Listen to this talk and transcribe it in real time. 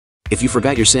If you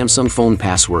forgot your Samsung phone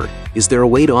password, is there a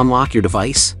way to unlock your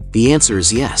device? The answer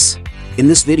is yes. In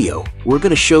this video, we're going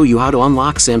to show you how to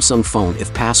unlock Samsung phone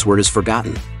if password is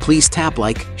forgotten. Please tap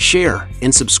like, share,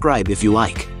 and subscribe if you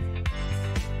like.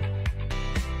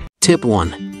 Tip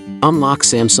 1. Unlock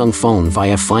Samsung phone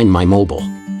via Find My Mobile.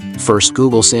 First,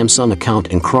 Google Samsung account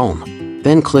in Chrome.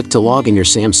 Then click to log in your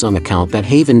Samsung account that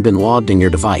haven't been logged in your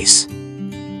device.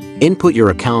 Input your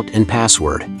account and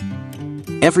password.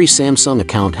 Every Samsung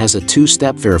account has a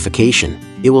two-step verification.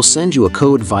 It will send you a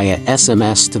code via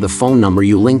SMS to the phone number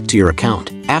you linked to your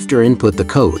account. After input the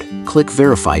code, click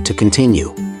Verify to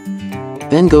continue.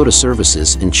 Then go to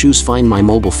Services and choose Find My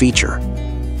Mobile feature.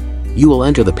 You will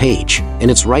enter the page,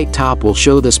 and its right top will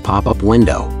show this pop-up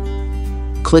window.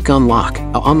 Click Unlock.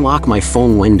 A Unlock My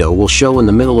Phone window will show in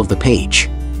the middle of the page.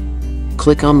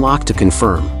 Click Unlock to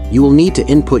confirm. You will need to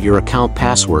input your account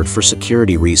password for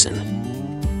security reason.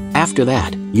 After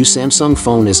that, your Samsung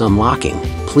phone is unlocking.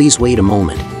 Please wait a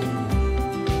moment.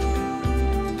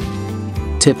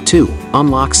 Tip 2.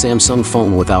 Unlock Samsung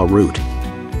phone without root.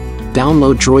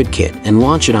 Download DroidKit and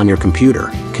launch it on your computer.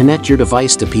 Connect your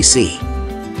device to PC.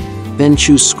 Then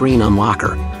choose Screen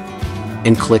Unlocker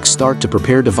and click Start to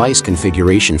prepare device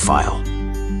configuration file.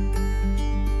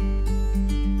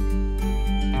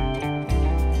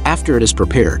 After it is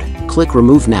prepared, click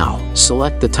Remove Now,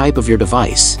 select the type of your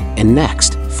device, and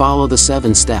next, follow the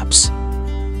 7 steps.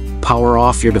 Power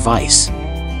off your device.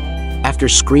 After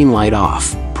screen light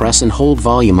off, press and hold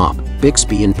volume up,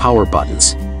 Bixby and power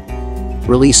buttons.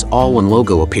 Release all when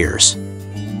logo appears.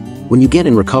 When you get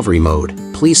in recovery mode,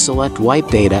 please select Wipe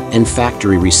Data and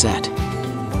Factory Reset.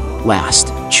 Last,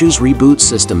 choose Reboot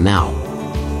System Now.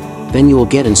 Then you will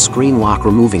get in screen lock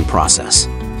removing process.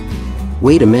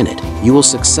 Wait a minute, you will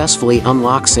successfully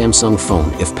unlock Samsung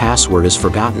phone if password is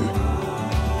forgotten.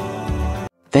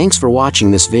 Thanks for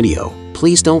watching this video.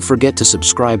 Please don't forget to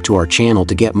subscribe to our channel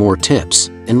to get more tips,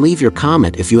 and leave your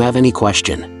comment if you have any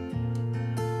question.